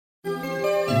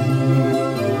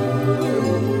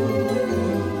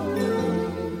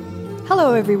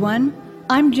Hello, everyone.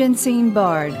 I'm Jensine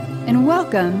Bard, and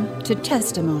welcome to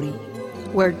Testimony,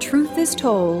 where truth is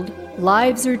told,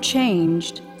 lives are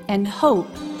changed, and hope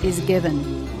is given.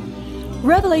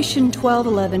 Revelation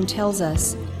 12:11 tells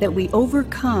us that we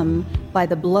overcome by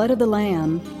the blood of the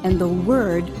Lamb and the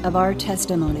word of our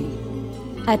testimony.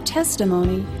 A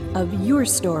testimony of your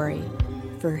story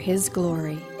for His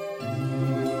glory.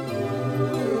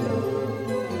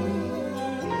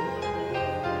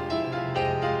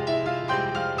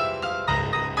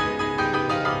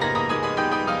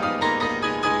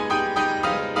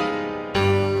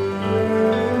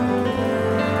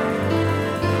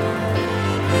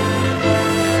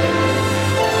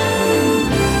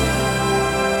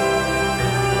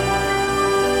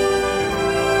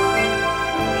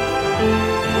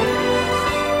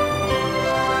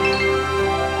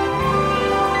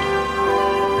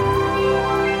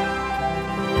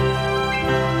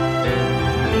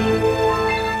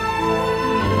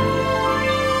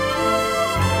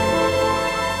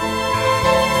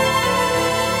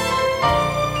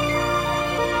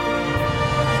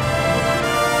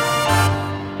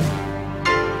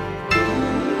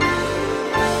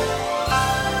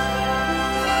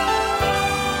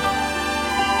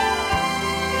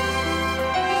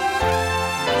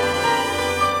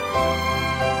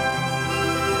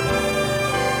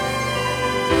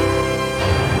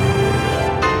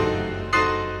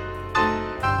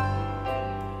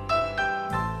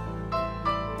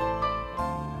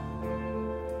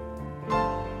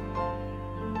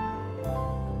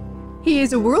 He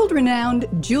is a world-renowned,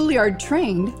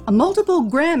 Juilliard-trained, a multiple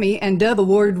Grammy and Dove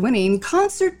Award-winning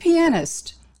concert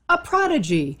pianist, a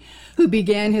prodigy who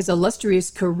began his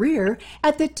illustrious career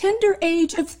at the tender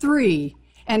age of 3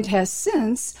 and has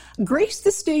since graced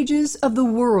the stages of the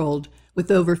world with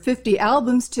over 50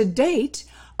 albums to date,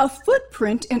 a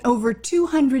footprint in over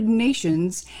 200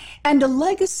 nations, and a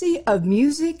legacy of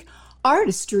music,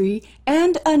 artistry,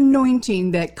 and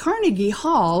anointing that Carnegie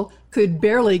Hall could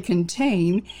barely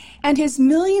contain, and his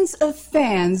millions of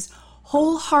fans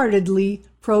wholeheartedly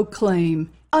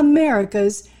proclaim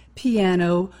America's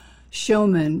piano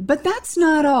showman. But that's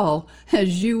not all,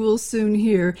 as you will soon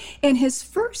hear in his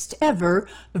first ever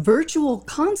virtual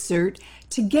concert,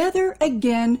 Together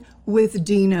Again with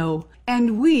Dino.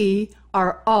 And we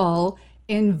are all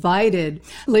invited.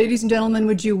 Ladies and gentlemen,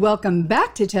 would you welcome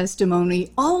back to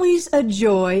Testimony, always a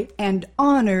joy and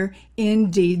honor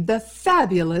indeed, the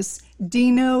fabulous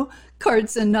Dino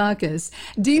Kartsonakis.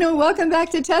 Dino, welcome back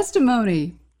to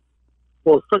Testimony.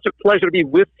 Well, it's such a pleasure to be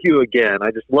with you again.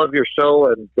 I just love your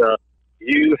show, and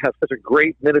you have such a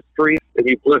great ministry, and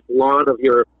you bless a lot of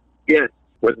your guests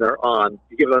when they're on.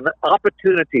 You give them an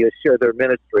opportunity to share their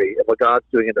ministry and what God's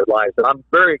doing in their lives. And I'm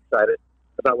very excited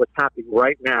about what's happening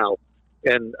right now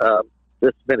in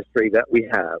this ministry that we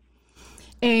have.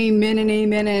 Amen and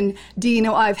amen. And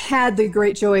Dino, I've had the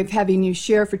great joy of having you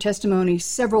share for Testimony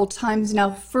several times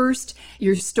now. First,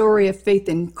 your story of faith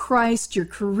in Christ, your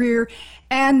career,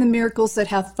 and the miracles that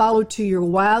have followed to your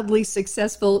wildly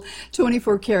successful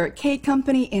 24-karat cake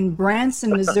company in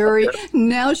Branson, Missouri,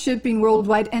 now shipping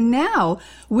worldwide. And now,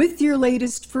 with your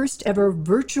latest first ever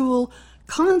virtual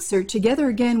concert, Together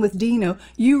Again with Dino,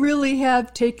 you really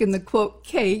have taken the, quote,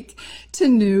 cake to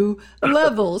new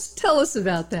levels. Tell us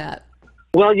about that.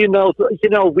 Well,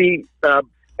 we, as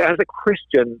a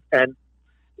Christian, and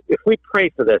if we pray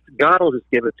for this, God will just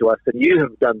give it to us, and you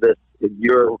have done this in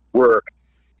your work.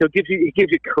 He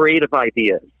gives you creative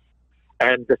ideas,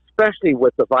 and especially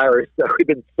with the virus that we've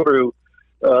been through,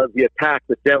 the attack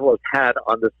the devil has had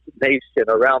on this nation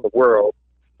around the world.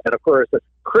 And of course, as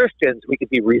Christians, we can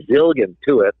be resilient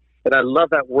to it. And I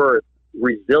love that word,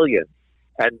 resilient.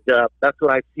 And that's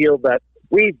what I feel that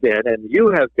we've been, and you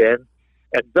have been,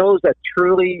 and those that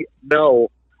truly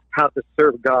know how to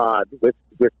serve God with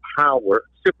power,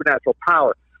 supernatural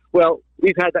power. Well,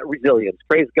 we've had that resilience.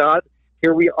 Praise God.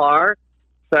 Here we are.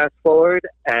 Fast forward,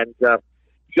 and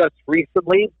just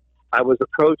recently, I was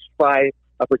approached by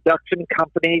a production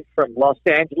company from Los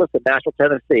Angeles and Nashville,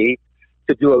 Tennessee,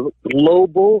 to do a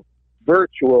global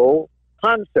virtual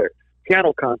concert,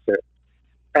 piano concert.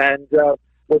 And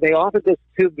when they offered this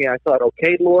to me, I thought,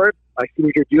 okay, Lord, I see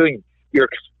what you're doing. You're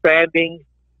expanding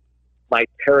my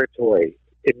territory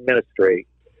in ministry.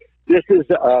 This is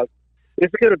going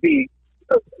to be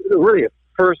really a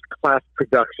first-class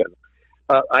production.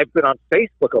 I've been on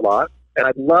Facebook a lot, and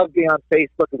I love being on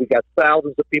Facebook, and we got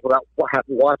thousands of people that have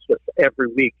watched us every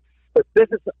week. But this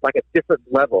is like a different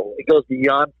level. It goes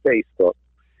beyond Facebook.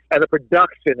 And the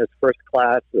production is first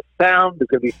class. The sound is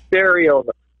going to be stereo.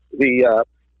 The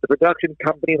production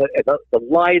company, the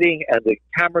lighting, and the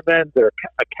cameramen, they're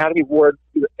Academy Award,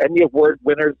 Emmy Award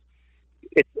winners.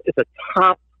 it's a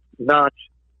top-notch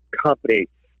company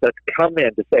that's come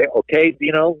in to say, okay,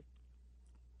 Dino,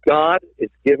 God is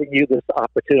giving you this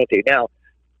opportunity. Now,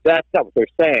 that's not what they're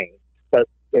saying, but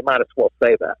they might as well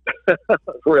say that,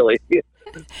 really.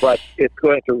 But it's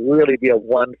going to really be a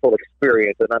wonderful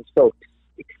experience, and I'm so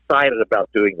excited about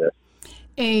doing this.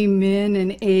 Amen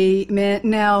and amen.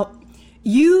 Now,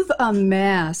 you've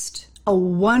amassed a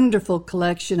wonderful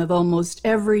collection of almost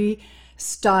every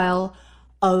style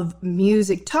of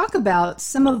music. Talk about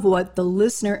some of what the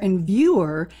listener and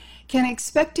viewer can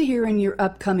expect to hear in your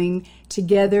upcoming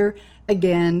Together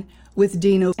Again with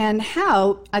Dino, and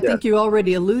how, I think you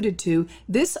already alluded to,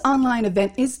 this online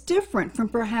event is different from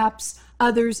perhaps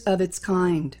others of its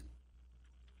kind.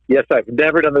 Yes, I've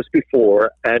never done this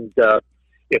before, and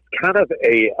it's kind of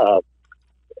a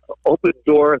open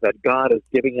door that God is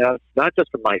giving us, not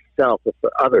just for myself, but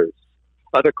for others,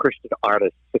 other Christian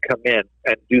artists to come in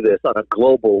and do this on a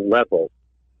global level.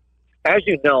 As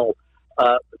you know,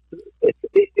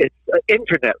 it's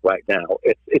internet right now.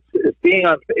 It's being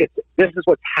on. This is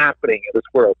what's happening in this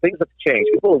world. Things have changed.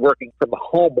 People are working from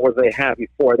home more than they have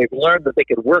before. They've learned that they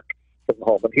can work from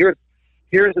home. And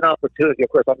here's an opportunity. Of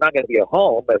course, I'm not going to be at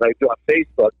home as I do on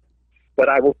Facebook, but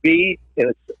I will be in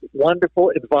a wonderful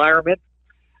environment.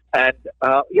 And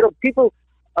people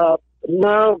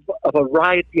love a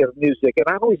variety of music, and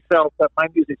I always felt that my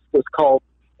music was called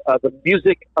the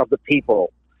music of the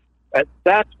people. And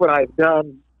that's what I've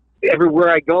done everywhere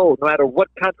I go, no matter what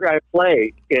country I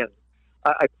play in.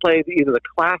 I play either the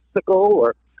classical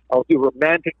or I'll do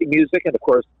romantic music, and of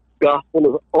course,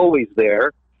 gospel is always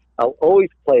there. I'll always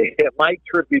play my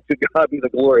tribute to God be the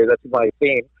glory. That's my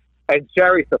theme. And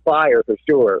Chariots of Fire for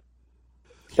sure.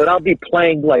 But I'll be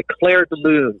playing like Claire de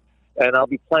Lune, and I'll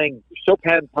be playing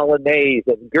Chopin Polonaise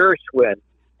and Gershwin,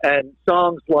 and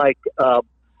songs like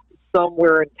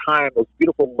Somewhere in Time, those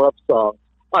beautiful love songs,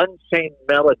 Unchained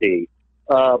Melody.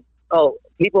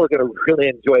 People are going to really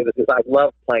enjoy this because I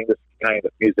love playing this kind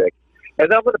of music. And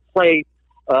then I'm going to play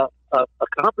a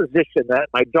composition that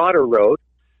my daughter wrote,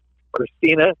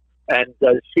 Christina, and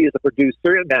she is a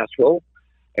producer in Nashville,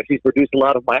 and she's produced a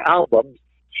lot of my albums.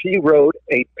 She wrote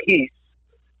a piece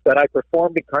that I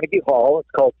performed in Carnegie Hall. It's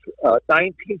called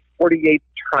 1948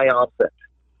 Triumphant.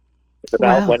 It's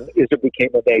about when Israel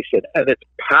became a nation, and it's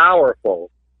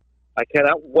powerful. I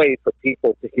cannot wait for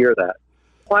people to hear that.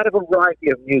 Quite a variety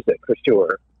of music, for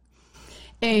sure.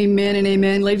 Amen and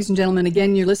amen. Ladies and gentlemen,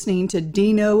 again, you're listening to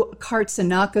Dino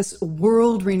Kartsonakis,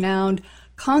 world-renowned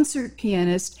concert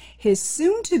pianist, his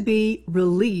soon-to-be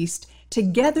released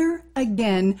Together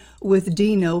Again with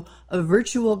Dino, a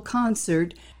virtual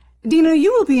concert. Dino,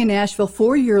 you will be in Nashville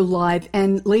for your live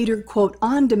and later, quote,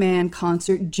 on-demand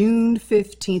concert June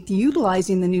 15th,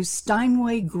 utilizing the new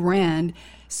Steinway Grand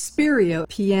Spirio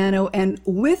piano, and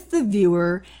with the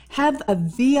viewer, have a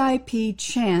VIP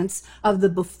chance of the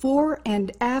before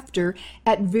and after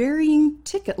at varying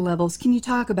ticket levels. Can you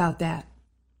talk about that?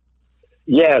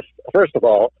 Yes. First of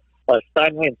all,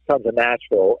 Steinway and Sons of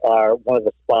Nashville are one of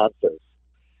the sponsors,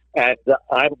 and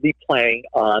I will be playing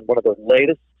on one of the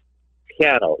latest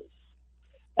pianos,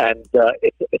 and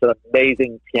it's an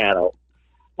amazing piano.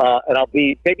 And I'll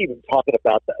be maybe even talking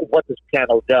about what this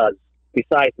piano does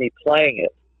besides me playing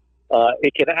it.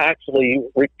 It can actually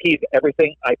repeat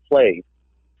everything I played.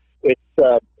 It's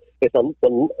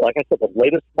like I said, the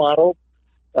latest model,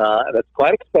 and it's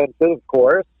quite expensive, of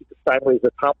course. Steinway is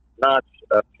a top-notch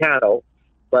piano,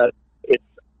 but it's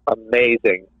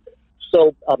amazing.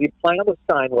 So I'll be playing on the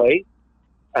Steinway,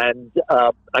 and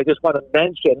I just want to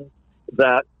mention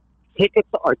that tickets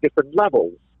are different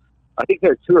levels. I think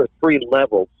there are 2 or 3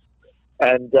 levels,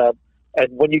 and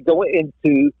when you go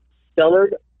into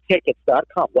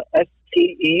StellarTickets.com, the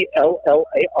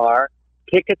STELLAR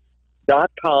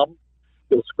tickets.com,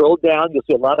 you'll scroll down, you'll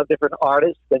see a lot of different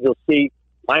artists, then you'll see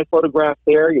my photograph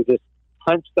there. You just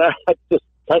punch that, just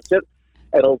touch it,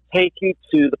 and it'll take you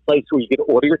to the place where you can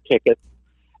order your tickets,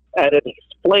 and it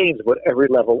explains what every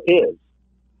level is.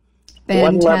 Fantastic.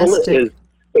 One level is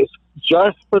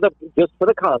just for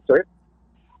the concert.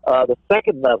 The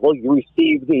second level, you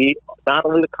receive not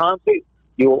only the concert,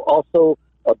 you will also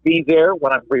be there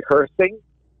when I'm rehearsing,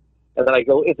 and then I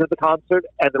go into the concert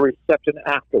and the reception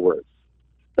afterwards.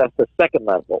 That's the second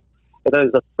level. And then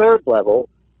there's a third level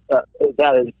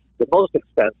that is the most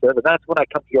expensive, and that's when I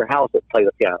come to your house and play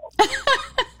the piano.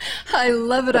 I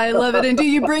love it. I love it. And do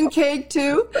you bring cake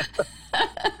too?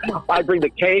 I bring the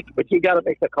cake, but you got to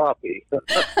make the coffee.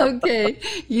 Okay,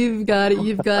 you've got it.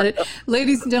 You've got it.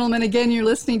 Ladies and gentlemen, again, you're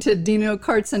listening to Dino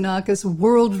Kartsonakis,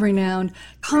 world-renowned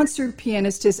concert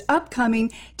pianist. His upcoming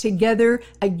Together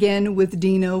Again with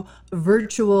Dino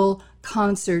virtual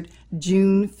concert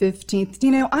June 15th.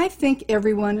 Dino, I think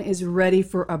everyone is ready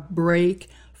for a break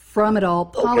from it all.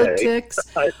 Politics,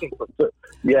 I think so.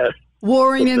 Yes.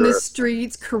 warring in the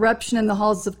streets, corruption in the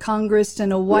halls of Congress,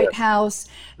 and a White House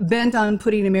bent on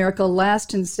putting America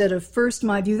last instead of first.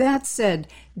 My view. That said,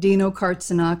 Dino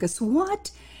Kartsonakis,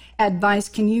 what advice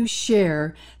can you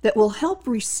share that will help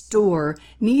restore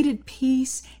needed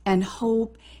peace and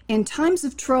hope in times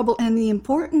of trouble, and the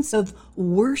importance of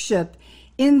worship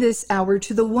in this hour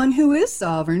to the one who is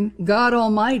sovereign, God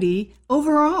Almighty,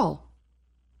 over all?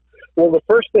 Well, the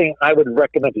first thing I would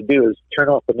recommend to do is turn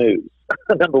off the news.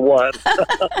 Number one.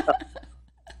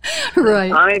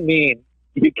 Right. I mean,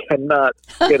 you cannot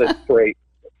get it straight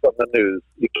from the news.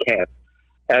 You can't.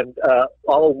 And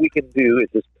all we can do is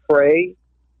just pray,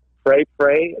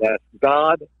 and ask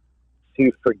God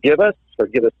to forgive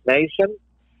this nation.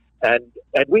 And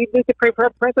we need to pray for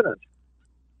our president.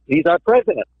 He's our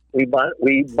president. We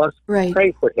must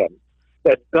pray for him.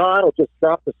 That God will just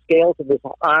drop the scales in his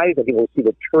eyes and he will see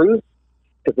the truth,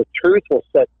 because the truth will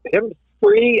set him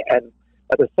free, and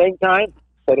at the same time,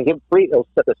 setting him free, it'll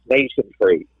set this nation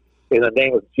free in the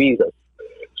name of Jesus.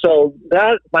 So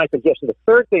that's my suggestion. The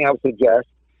third thing I would suggest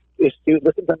is to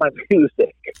listen to my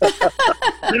music.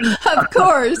 Of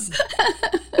course.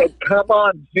 And come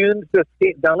on, June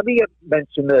 15th. Now, let me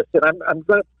mention this, and I'm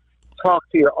going to talk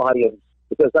to your audience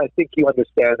because I think you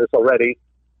understand this already.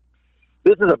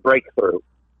 This is a breakthrough.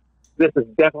 This is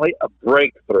definitely a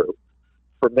breakthrough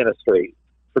for ministry,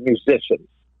 for musicians.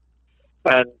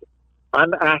 And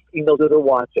I'm asking those that are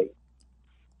watching,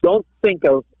 don't think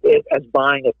of it as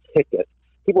buying a ticket.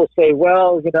 People say,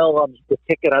 well, the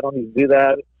ticket, I don't need to do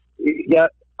that. Yeah,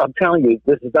 I'm telling you,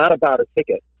 this is not about a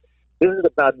ticket. This is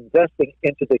about investing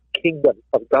into the kingdom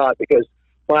of God, because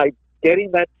by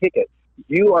getting that ticket,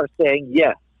 you are saying,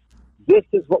 yes, this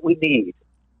is what we need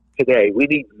today. We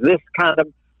need this kind of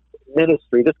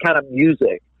ministry, this kind of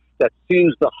music that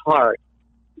soothes the heart,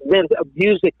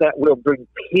 music that will bring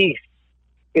peace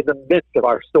in the midst of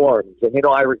our storms. And,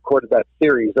 I recorded that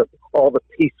series of all the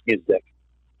peace music.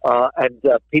 And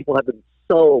people have been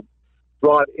so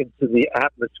brought into the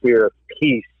atmosphere of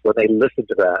peace when they listen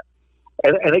to that.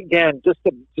 And again, just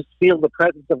feel the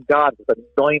presence of God with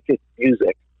anointed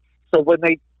music. So when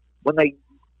they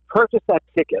purchase that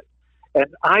ticket, and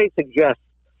I suggest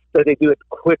that they do it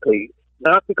quickly,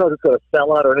 not because it's going to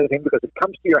sell out or anything, because it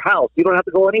comes to your house. You don't have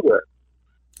to go anywhere.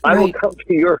 I will come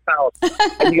to your house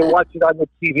and you can watch it on the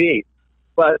TV.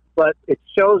 But it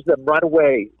shows them right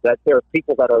away that there are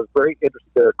people that are very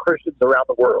interested. There are Christians around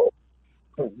the world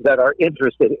that are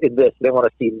interested in this. They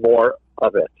want to see more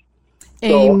of it.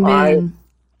 Amen.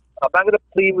 So I'm not going to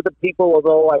plead with the people,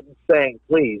 although I'm saying,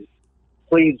 please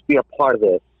be a part of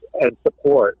this and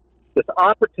support this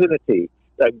opportunity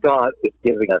that God is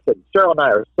giving us. And Cheryl and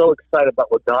I are so excited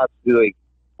about what God's doing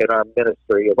in our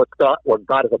ministry and what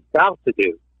God is about to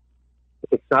do.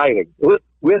 It's exciting.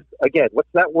 With again, what's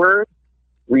that word?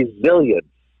 Resilience.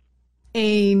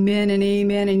 Amen and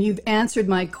amen. And you've answered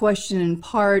my question in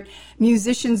part.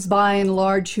 Musicians, by and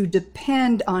large, who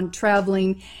depend on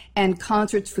traveling and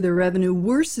concerts for their revenue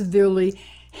were severely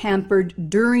hampered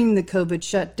during the COVID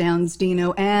shutdowns,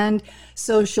 Dino, and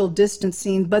social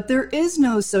distancing. But there is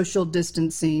no social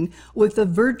distancing with the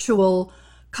virtual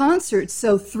concerts.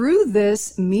 So through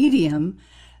this medium,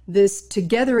 this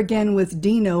Together Again with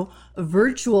Dino, a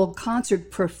virtual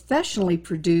concert professionally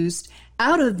produced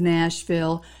out of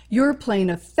Nashville, you're playing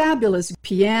a fabulous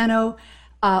piano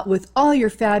with all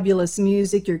your fabulous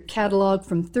music, your catalog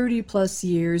from 30 plus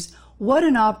years. What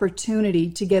an opportunity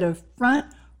to get a front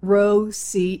row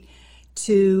seat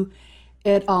to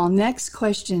it all. Next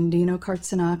question, Dino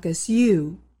Kartsonakis.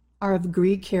 You are of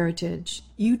Greek heritage.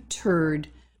 You toured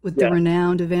with the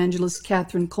renowned evangelist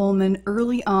Catherine Coleman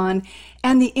early on,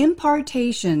 and the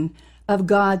impartation of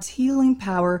God's healing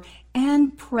power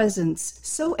and presence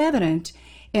so evident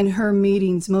in her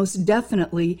meetings, most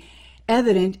definitely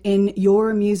evident in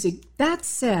your music. That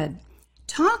said,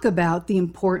 talk about the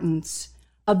importance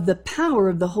of the power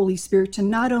of the Holy Spirit to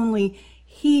not only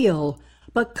heal,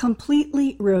 but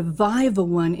completely revive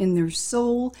one in their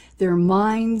soul, their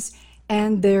minds,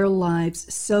 and their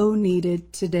lives, so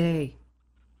needed today.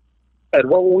 And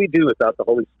what will we do without the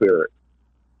Holy Spirit?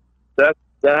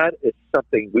 That is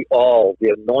something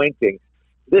the anointing,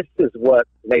 this is what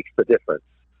makes the difference.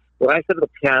 When I sit at the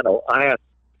piano, I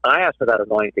ask for that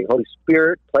anointing. Holy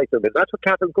Spirit, play through me. That's what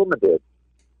Catherine Kuhlman did.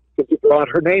 She brought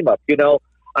her name up.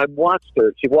 I watched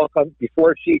her.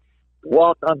 Before she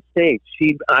walked on stage,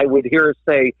 I would hear her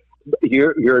say,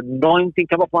 your anointing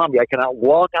come upon me. I cannot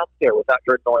walk out there without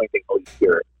your anointing, Holy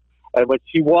Spirit. And when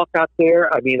she walked out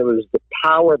there, I mean, it was the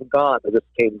power of God that just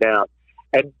came down.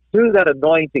 And through that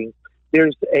anointing, there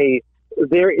is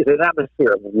an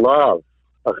atmosphere of love,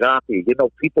 agape. You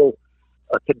know, people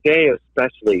today,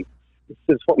 especially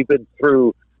since what we've been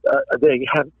through, they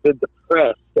have been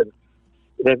depressed and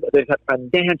they've had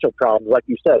financial problems. Like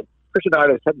you said, Christian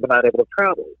artists haven't been not able to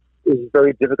travel. It was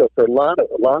very difficult for a lot of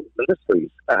ministries,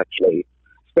 actually,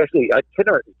 especially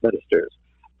itinerant ministers.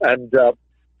 And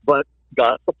but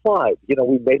God supplied. You know,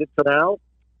 we made it to now.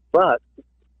 But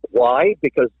why?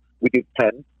 Because we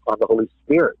depend on the Holy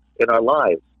Spirit in our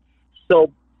lives.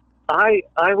 So I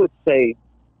would say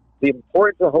the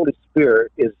importance of the Holy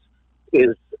Spirit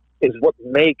is what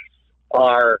makes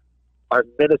our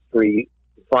ministry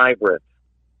vibrant.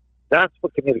 That's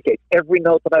what communicates. Every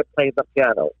note that I play on the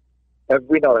piano,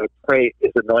 every note I pray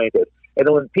is anointed. And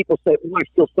then when people say, "Oh, I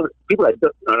feel so," people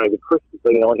that aren't even Christians,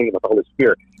 they don't think about the Holy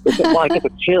Spirit. They say, "Well, I get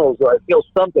the chills," or "I feel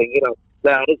something." You know,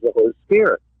 that is the Holy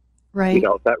Spirit. Right. You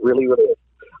know, that really is.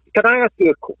 Can I ask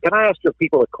your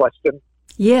people a question?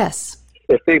 Yes.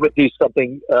 If they would do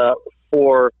something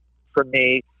for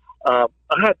me, I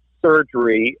had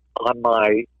surgery on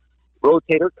my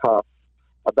rotator cuff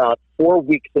about 4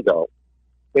 weeks ago,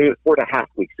 maybe 4.5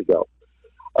 weeks ago.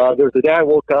 There was a day I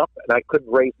woke up and I couldn't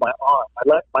raise my arm,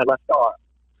 my left arm,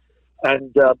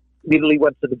 and immediately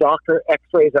went to the doctor,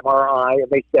 X-rays, MRI, and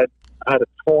they said I had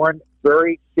a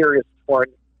very serious torn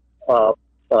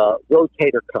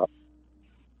rotator cuff.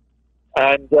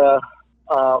 And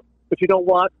but you know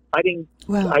what? I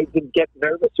didn't get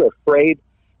nervous or afraid,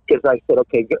 because I said,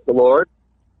 "Okay, get the Lord.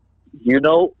 You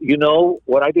know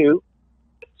what I do."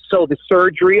 So the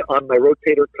surgery on my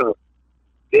rotator cuff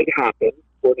did happen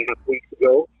 4.5 weeks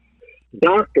ago.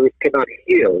 Doctors cannot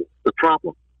heal the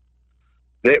problem.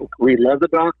 We love the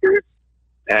doctors,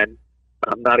 and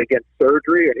I'm not against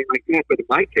surgery or anything like that. But in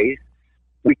my case,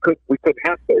 we couldn't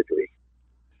have surgery.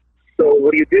 So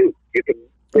what do? You can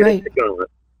get it to God.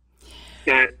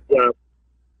 And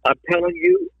I'm telling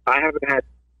you, I haven't had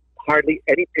hardly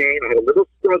any pain. I had a little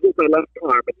struggle with my left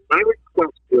arm. And my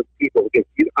request to people, because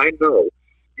I know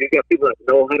you got people that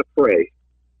know how to pray,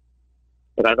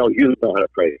 and I know you know how to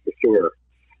pray for sure,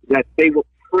 that they will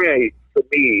pray for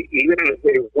me even as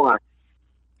they watch,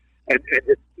 and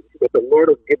that the Lord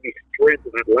will give me strength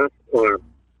in that left arm.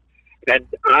 And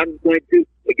I'm going to,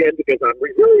 again, because I'm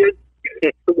resilient,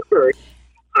 that's the word,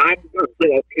 I'm going to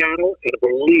play a piano and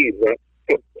believe that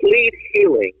complete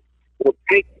healing will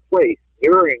take place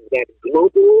during that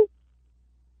global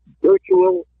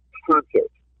virtual concert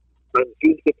on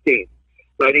June 15th.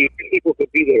 I need people to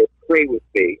be there to pray with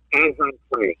me as I'm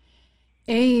praying.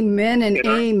 Amen and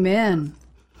amen.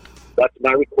 That's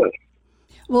my request.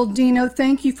 Well, Dino,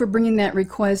 thank you for bringing that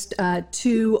request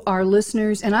to our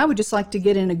listeners. And I would just like to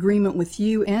get in agreement with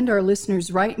you and our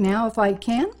listeners right now, if I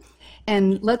can.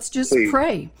 And let's just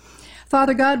pray.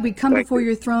 Father God, we come before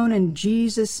your throne in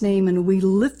Jesus' name, and we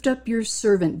lift up your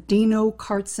servant, Dino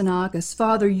Kartsonakis.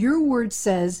 Father, your word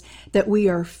says that we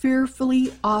are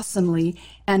fearfully, awesomely,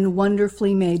 and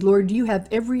wonderfully made. Lord, you have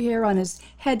every hair on his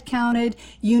head counted.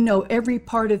 You know every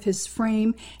part of his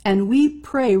frame. And we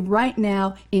pray right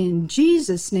now in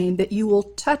Jesus' name that you will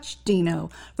touch Dino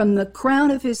from the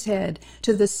crown of his head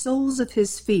to the soles of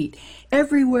his feet,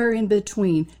 everywhere in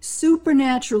between,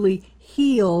 supernaturally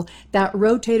heal that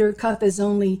rotator cuff as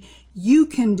only you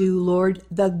can do, Lord,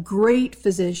 the great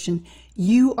physician.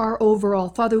 You are over all.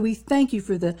 Father, we thank you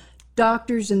for the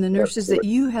doctors and the nurses that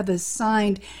you have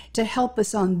assigned to help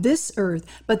us on this earth.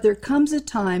 But there comes a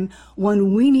time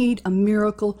when we need a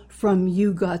miracle from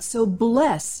you, God. So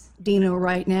bless Dino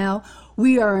right now.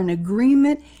 We are in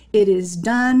agreement. It is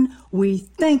done. We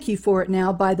thank you for it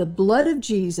now by the blood of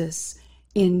Jesus.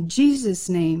 In Jesus'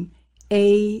 name,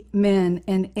 amen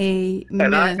and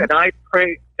amen. And I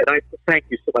pray, and I thank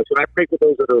you so much. And I pray for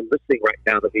those that are listening right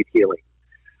now that need healing.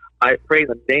 I pray in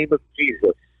the name of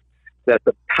Jesus that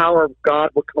the power of God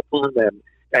will come upon them.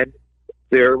 And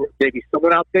there may be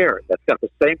someone out there that's got the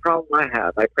same problem I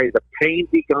have. I pray the pain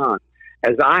be gone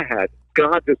as I had.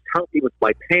 God just help me with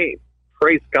my pain.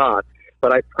 Praise God.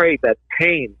 But I pray that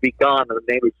pain be gone in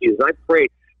the name of Jesus. I pray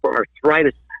for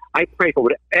arthritis. I pray for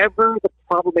whatever the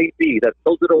problem may be, that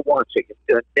those that are watching,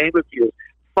 in the name of Jesus,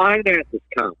 finances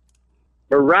come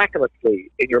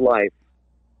miraculously in your life.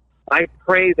 I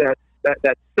pray that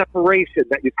separation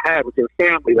that you've had with your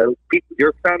family, that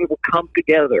your family will come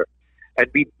together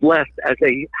and be blessed as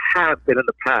they have been in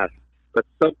the past. But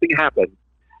something happened.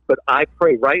 But I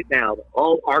pray right now that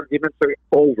all arguments are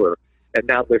over, and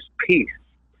now there's peace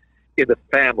in the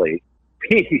family,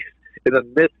 peace in the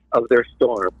midst of their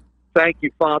storm. Thank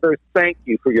you, Father. Thank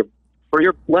you for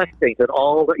your blessings and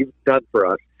all that you've done for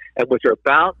us. and what you're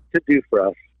about to do for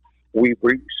us, we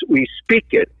speak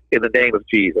it in the name of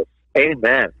Jesus.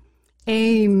 Amen.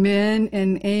 Amen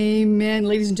and amen.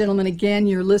 Ladies and gentlemen, again,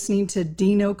 you're listening to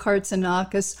Dino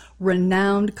Kartsonakis,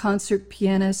 renowned concert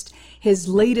pianist. His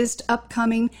latest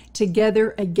upcoming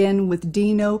Together Again with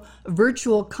Dino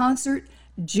virtual concert,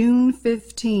 June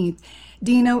 15th.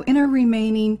 Dino, in our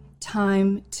remaining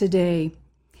time today,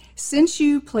 since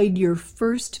you played your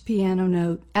first piano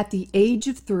note at the age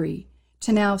of 3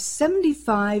 to now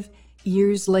 75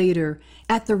 years later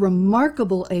at the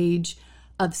remarkable age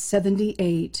of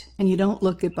 78, and you don't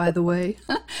look it, by the way,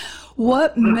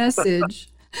 what message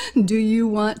do you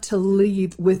want to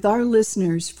leave with our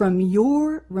listeners from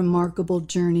your remarkable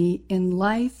journey in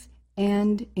life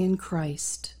and in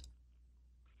Christ?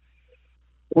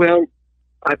 Well,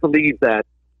 I believe that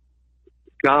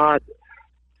God,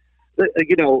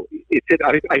 you know,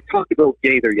 I talked to Bill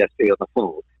Gaither yesterday on the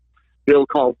phone. Bill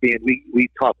called me, and we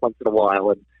talk once in a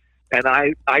while, and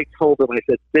I told him, I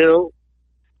said, Bill,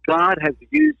 God has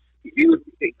used you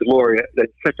in Gloria in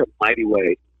such a mighty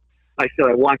way. I said,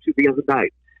 I watched you the other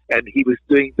night, and he was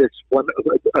doing this one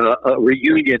a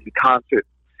reunion concert,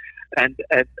 and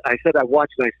I said, I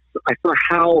watched, and I saw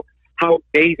how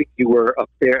amazing you were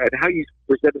up there, and how you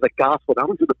presented the gospel, not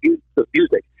only through the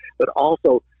music, but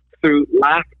also through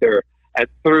laughter and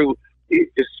through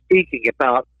just speaking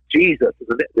about Jesus.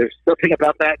 There's something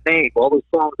about that name, all those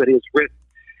songs that he has written,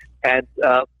 and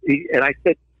I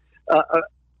said,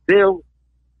 Bill,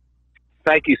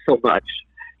 thank you so much.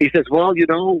 He says, well, you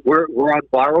know, we're on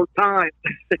borrowed time.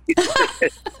 He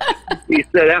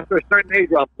said, after a certain age,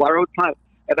 we're on borrowed time.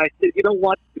 And I said, you know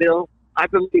what, Bill? I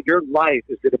believe your life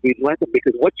is going to be lengthened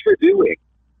because what you're doing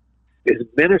is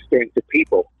ministering to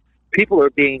people. People are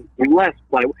being blessed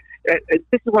by, and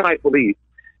this is what I believe,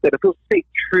 that if you'll stay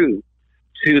true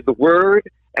to the Word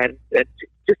and to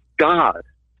just God,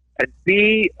 and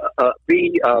be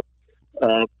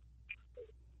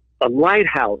a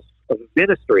lighthouse of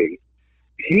ministry,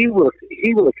 he will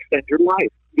extend your life.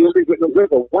 You'll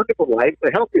live a wonderful life, a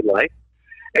healthy life,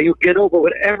 and you'll get over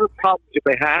whatever problems you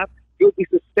may have. You'll be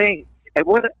sustained. And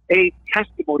what a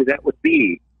testimony that would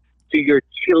be to your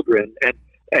children and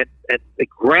the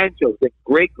grandchildren,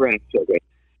 great-grandchildren.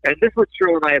 And this is what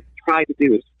Cheryl and I have tried to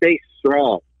do, is stay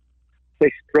strong.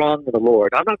 Stay strong in the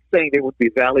Lord. I'm not saying there would be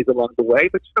valleys along the way,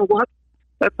 but you know what?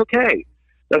 That's okay.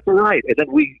 That's all right. And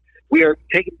then we are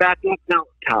taking back that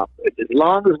mountaintop. As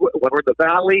long as when we're in the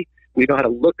valley, we know how to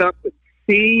look up and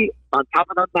see on top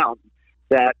of that mountain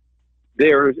that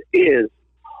there is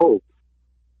hope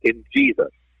in Jesus.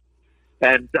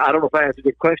 And I don't know if I answered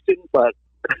your question, but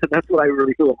that's what I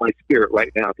really feel in my spirit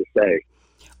right now to say.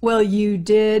 Well, you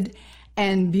did,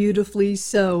 and beautifully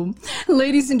so.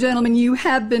 Ladies and gentlemen, you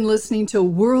have been listening to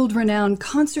world-renowned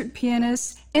concert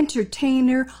pianist,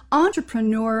 entertainer,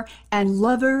 entrepreneur, and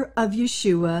lover of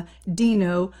Yeshua,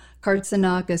 Dino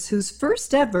Kartsonakis, whose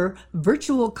first ever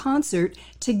virtual concert,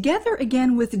 Together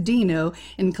Again with Dino,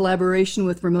 in collaboration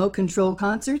with Remote Control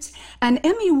Concerts, an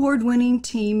Emmy Award-winning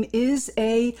team, is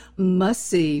a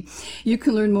must-see. You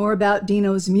can learn more about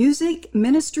Dino's music,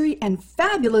 ministry, and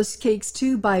fabulous cakes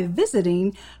too by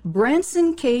visiting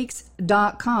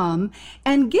bransoncakes.com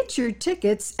and get your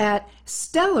tickets at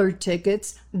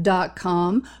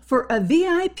stellartickets.com for a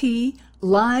VIP,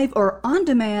 live, or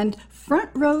on-demand front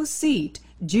row seat,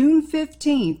 June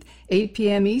 15th, 8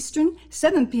 p.m. Eastern,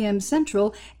 7 p.m.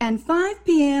 Central, and 5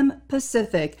 p.m.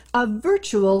 Pacific, a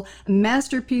virtual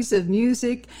masterpiece of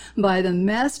music by the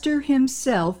master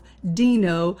himself,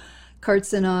 Dino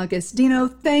Kartsonakis. Dino,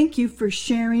 thank you for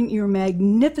sharing your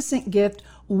magnificent gift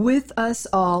with us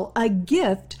all, a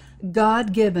gift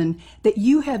God-given that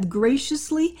you have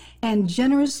graciously and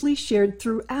generously shared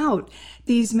throughout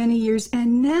these many years.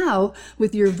 And now,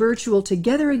 with your virtual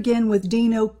Together Again with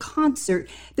Dino concert,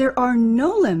 there are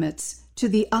no limits to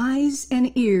the eyes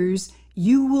and ears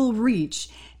you will reach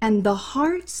and the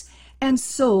hearts and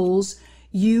souls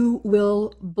you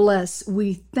will bless.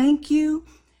 We thank you.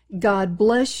 God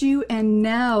bless you. And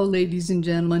now, ladies and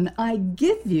gentlemen, I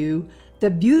give you the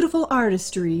beautiful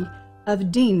artistry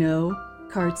of Dino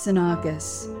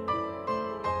Kartsonakis.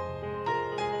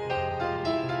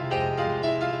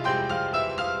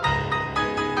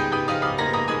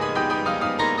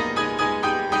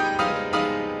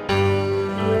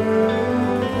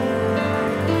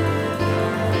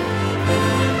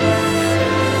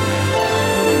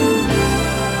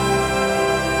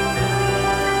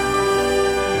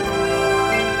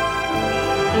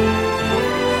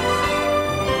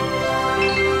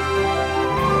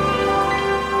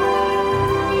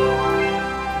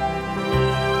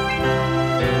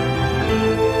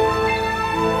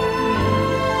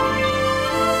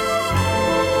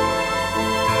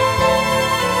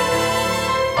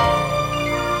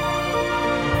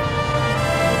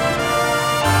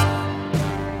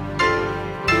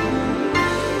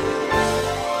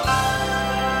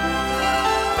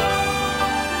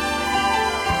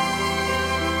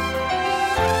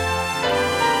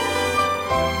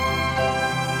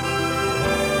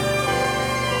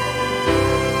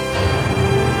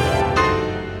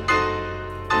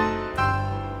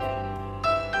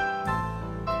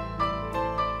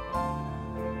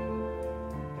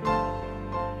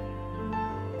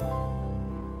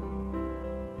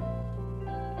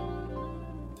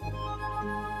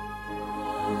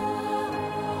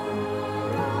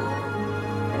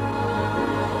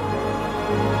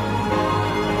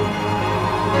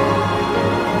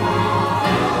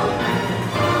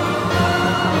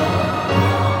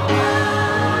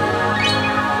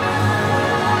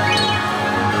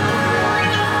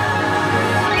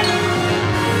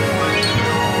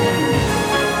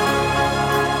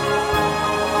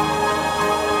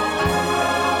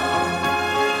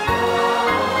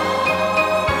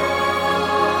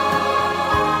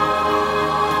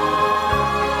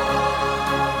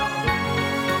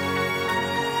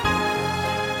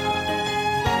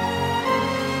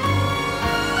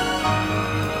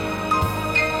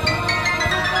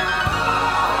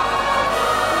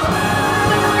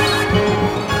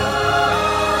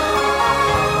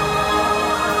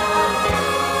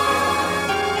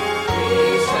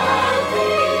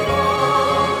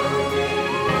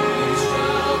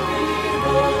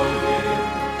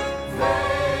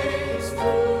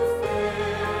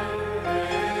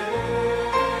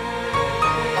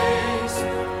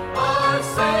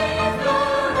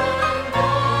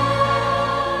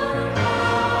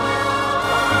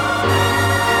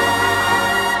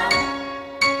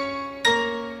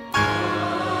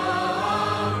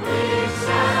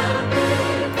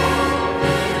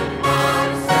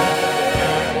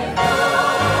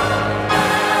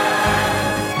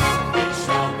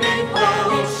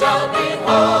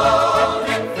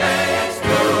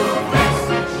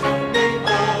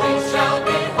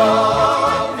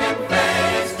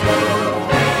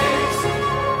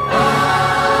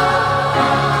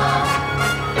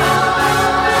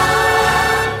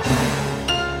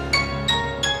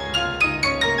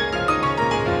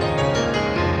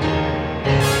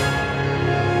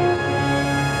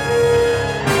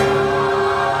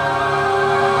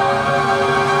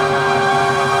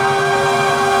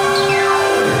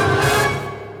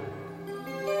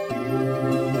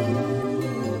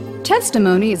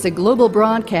 Testimony is a global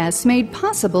broadcast made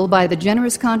possible by the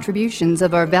generous contributions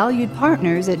of our valued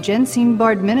partners at Jensine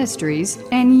Bard Ministries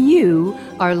and you,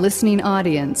 our listening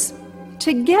audience.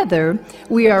 Together,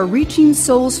 we are reaching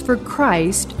souls for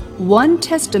Christ, one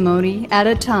testimony at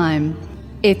a time.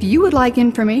 If you would like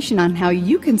information on how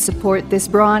you can support this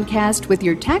broadcast with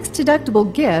your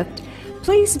tax-deductible gift,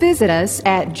 please visit us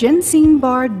at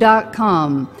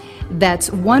jensinebard.com.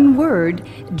 That's one word,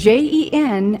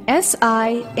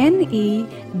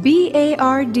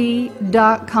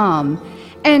 JENSINEBARD.com.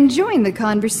 And join the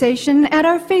conversation at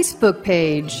our Facebook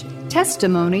page,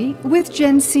 Testimony with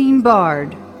Jensine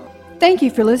Bard. Thank you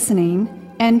for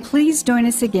listening, and please join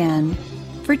us again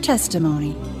for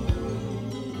Testimony.